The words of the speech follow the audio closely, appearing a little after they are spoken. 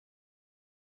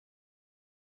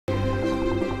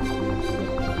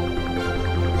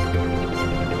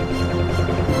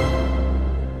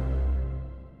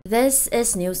This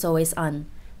is News Always On.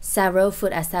 Several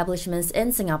food establishments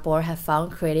in Singapore have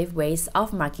found creative ways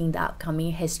of marking the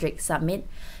upcoming historic summit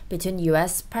between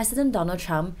US President Donald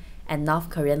Trump and North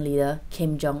Korean leader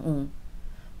Kim Jong Un.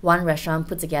 One restaurant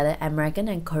put together American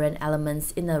and Korean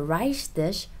elements in a rice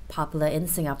dish popular in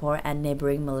Singapore and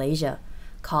neighboring Malaysia,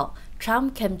 called Chi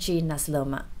Nasi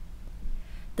Lemak.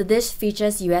 The dish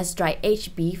features US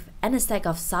dry-aged beef and a stack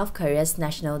of South Korea's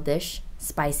national dish,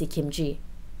 spicy kimchi.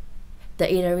 The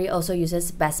eatery also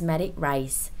uses basmati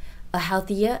rice, a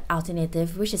healthier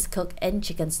alternative which is cooked in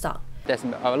chicken stock. There's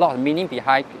a lot of meaning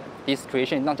behind this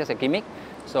creation, not just a gimmick.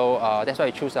 So that's why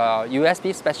we choose US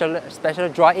beef special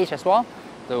dry age as well,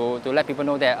 to let people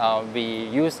know that we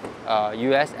use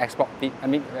US export beef.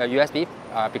 US beef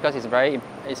because it's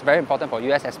very important for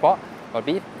US export for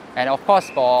beef. And of course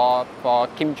for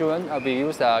Kim Jong Un, we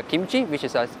use kimchi, which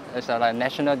is a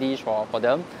national dish for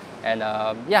them. And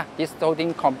yeah, this whole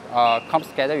thing comes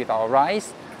together with our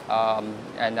rice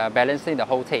and balancing the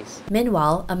whole taste.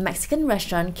 Meanwhile, a Mexican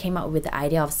restaurant came up with the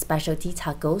idea of specialty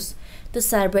tacos to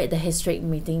celebrate the historic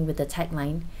meeting with the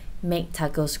tagline, "Make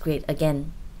tacos great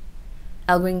again."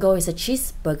 El Gringo is a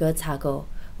cheeseburger taco,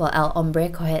 while El Hombre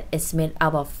Cohet is made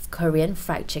out of Korean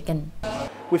fried chicken.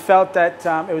 We felt that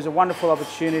it was a wonderful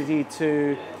opportunity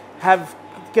to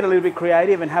get a little bit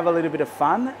creative and have a little bit of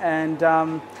fun,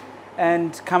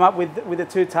 and come up with the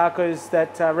two tacos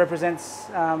that represents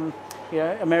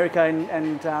America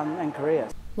and Korea.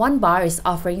 One bar is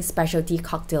offering specialty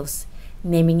cocktails,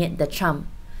 naming it the Trump,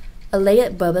 a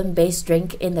layered bourbon-based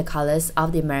drink in the colors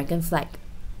of the American flag.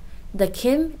 The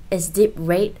Kim is deep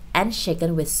red and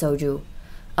shaken with soju,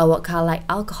 a vodka-like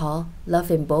alcohol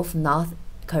loved in both North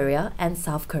Korea and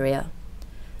South Korea.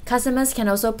 Customers can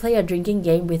also play a drinking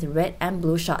game with red and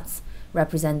blue shots,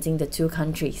 representing the two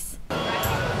countries.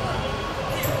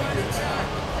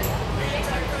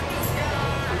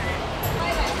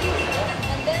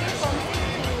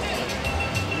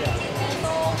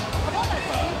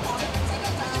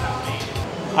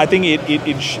 I think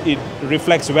it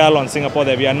reflects well on Singapore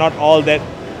that we are not all that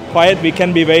quiet. We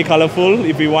can be very colorful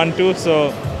if we want to,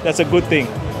 so that's a good thing.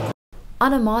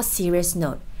 On a more serious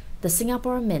note, the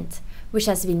Singapore Mint, which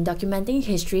has been documenting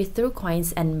history through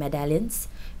coins and medallions,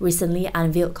 recently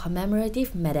unveiled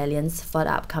commemorative medallions for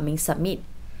the upcoming summit.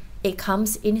 It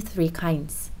comes in three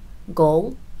kinds: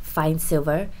 gold, fine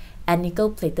silver, and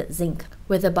nickel-plated zinc,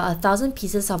 with about 1,000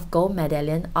 pieces of gold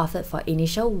medallion offered for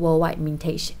initial worldwide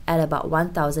mintage at about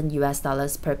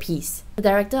 $1,000 per piece. The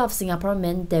director of Singapore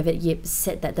Mint, David Yip,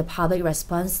 said that the public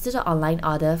response to the online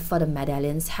order for the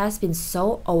medallions has been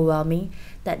so overwhelming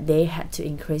that they had to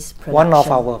increase production. One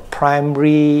of our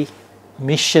primary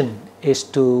mission is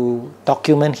to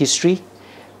document history.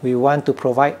 We want to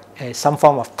provide some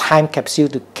form of time capsule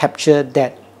to capture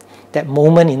that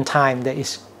moment in time that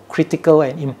is critical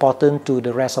and important to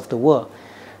the rest of the world.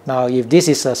 Now, if this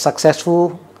is a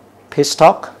successful peace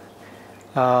talk,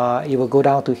 it will go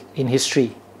down in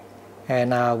history.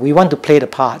 And we want to play the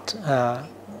part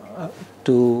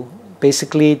to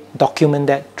basically document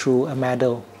that through a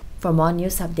medal. For more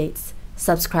news updates,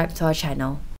 subscribe to our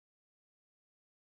channel.